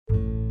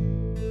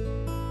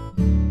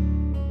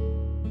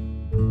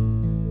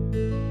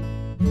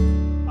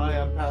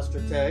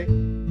Pastor Tay,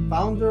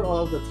 founder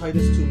of the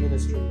Titus 2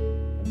 Ministry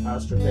at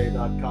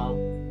PastorTay.com.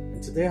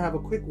 And today I have a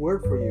quick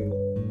word for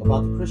you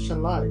about the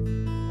Christian life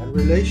and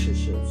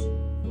relationships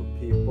with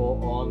people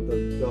on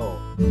the go.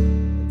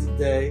 And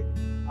today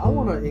I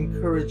want to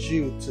encourage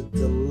you to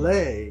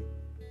delay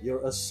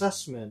your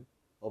assessment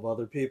of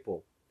other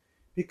people,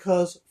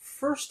 because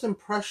first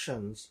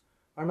impressions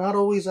are not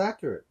always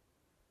accurate.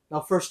 Now,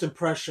 first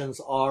impressions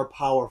are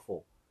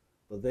powerful,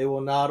 but they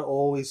will not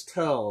always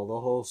tell the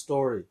whole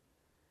story.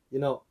 You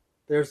know,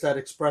 there's that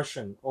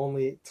expression,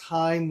 only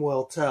time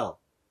will tell.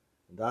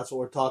 And that's what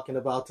we're talking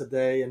about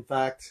today. In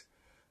fact,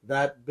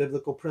 that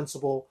biblical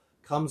principle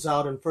comes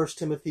out in 1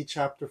 Timothy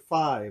chapter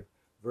 5,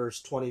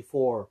 verse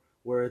 24,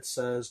 where it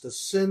says, "The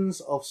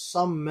sins of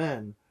some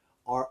men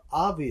are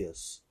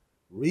obvious,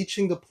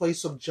 reaching the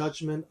place of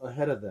judgment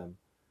ahead of them.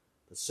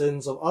 The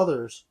sins of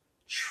others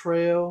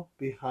trail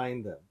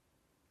behind them."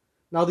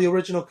 Now, the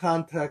original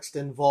context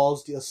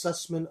involves the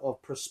assessment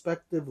of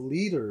prospective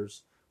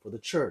leaders for the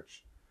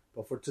church.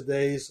 But for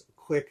today's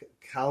quick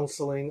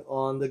counseling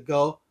on the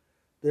go,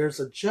 there's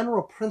a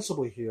general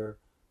principle here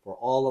for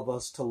all of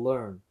us to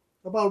learn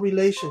about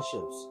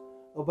relationships,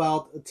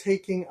 about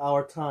taking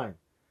our time.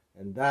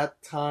 And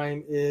that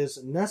time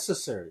is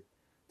necessary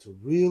to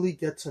really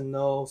get to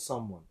know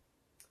someone.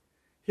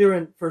 Here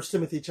in 1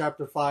 Timothy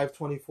chapter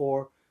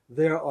 5:24,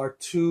 there are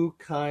two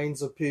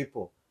kinds of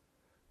people.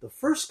 The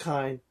first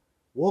kind,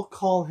 we'll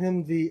call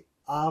him the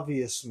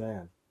obvious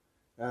man,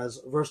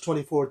 as verse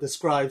 24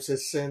 describes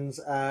his sins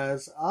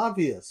as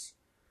obvious,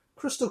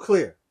 crystal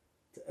clear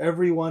to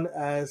everyone,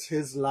 as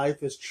his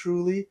life is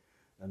truly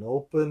an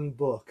open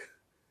book.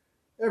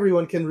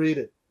 Everyone can read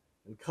it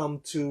and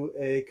come to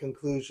a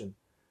conclusion.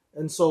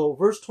 And so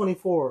verse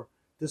 24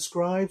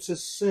 describes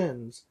his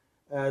sins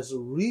as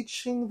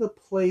reaching the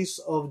place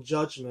of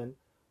judgment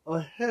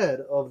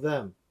ahead of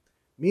them,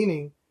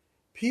 meaning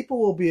people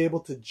will be able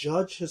to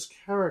judge his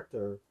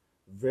character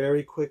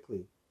very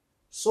quickly.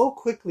 So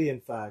quickly, in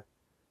fact,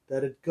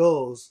 that it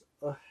goes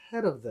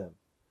ahead of them.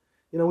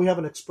 You know, we have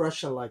an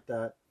expression like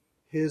that.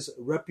 His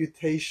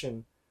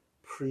reputation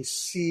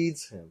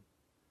precedes him.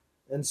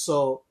 And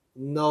so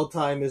no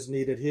time is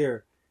needed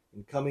here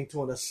in coming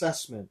to an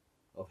assessment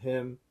of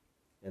him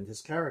and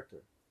his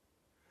character.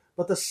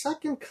 But the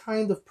second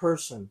kind of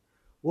person,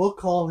 we'll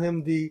call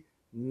him the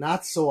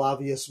not so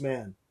obvious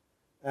man.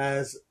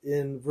 As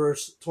in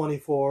verse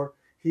 24,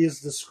 he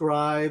is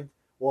described,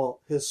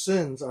 his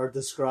sins are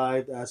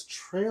described as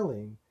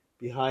trailing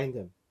behind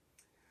him.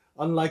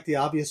 Unlike the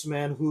obvious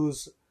man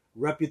whose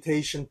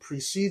reputation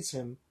precedes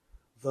him,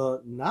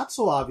 the not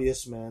so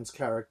obvious man's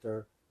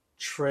character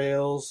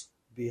trails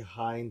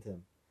behind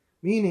him,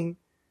 meaning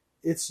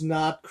it's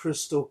not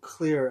crystal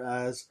clear,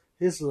 as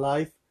his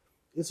life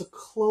is a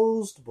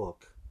closed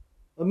book,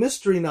 a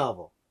mystery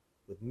novel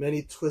with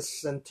many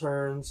twists and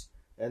turns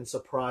and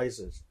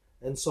surprises.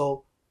 And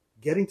so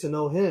getting to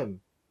know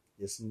him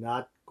is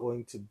not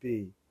going to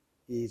be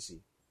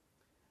easy.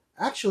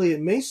 Actually,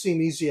 it may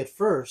seem easy at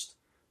first,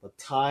 but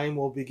time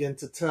will begin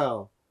to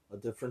tell a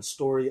different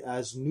story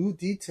as new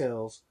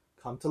details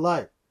come to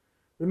light.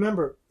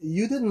 Remember,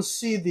 you didn't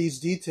see these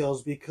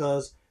details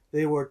because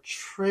they were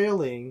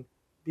trailing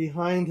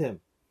behind him.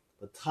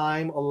 But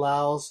time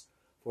allows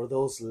for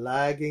those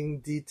lagging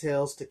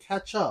details to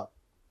catch up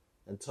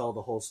and tell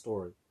the whole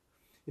story.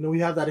 You know, we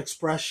have that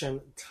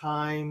expression,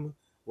 time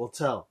will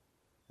tell.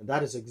 And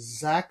that is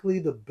exactly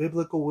the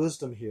biblical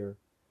wisdom here,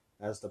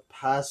 as the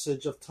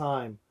passage of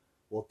time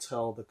will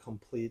tell the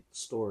complete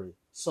story.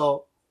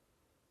 So,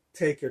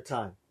 take your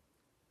time.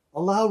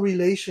 Allow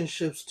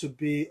relationships to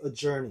be a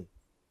journey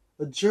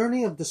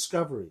of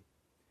discovery.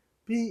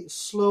 Be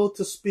slow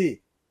to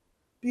speak.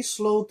 Be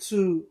slow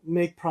to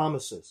make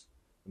promises.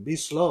 And be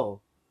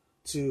slow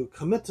to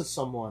commit to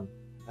someone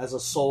as a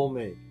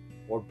soulmate,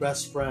 or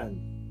best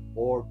friend,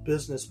 or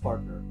business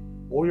partner,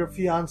 or your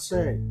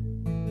fiancé,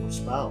 or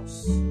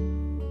spouse.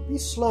 Be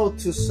slow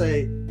to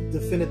say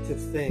definitive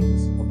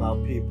things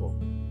about people,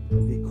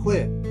 and be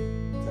quick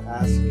to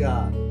ask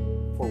God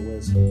for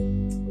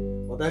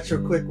wisdom. Well, that's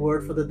your quick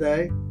word for the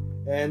day.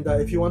 And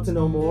if you want to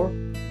know more,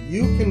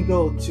 you can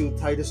go to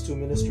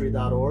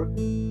titus2ministry.org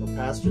or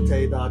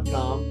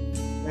pastortay.com.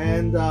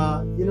 And,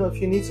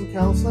 if you need some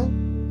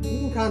counseling, you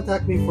can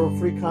contact me for a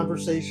free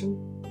conversation.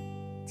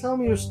 Tell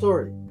me your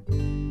story,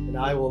 and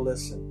I will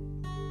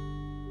listen.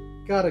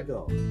 Gotta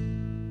go.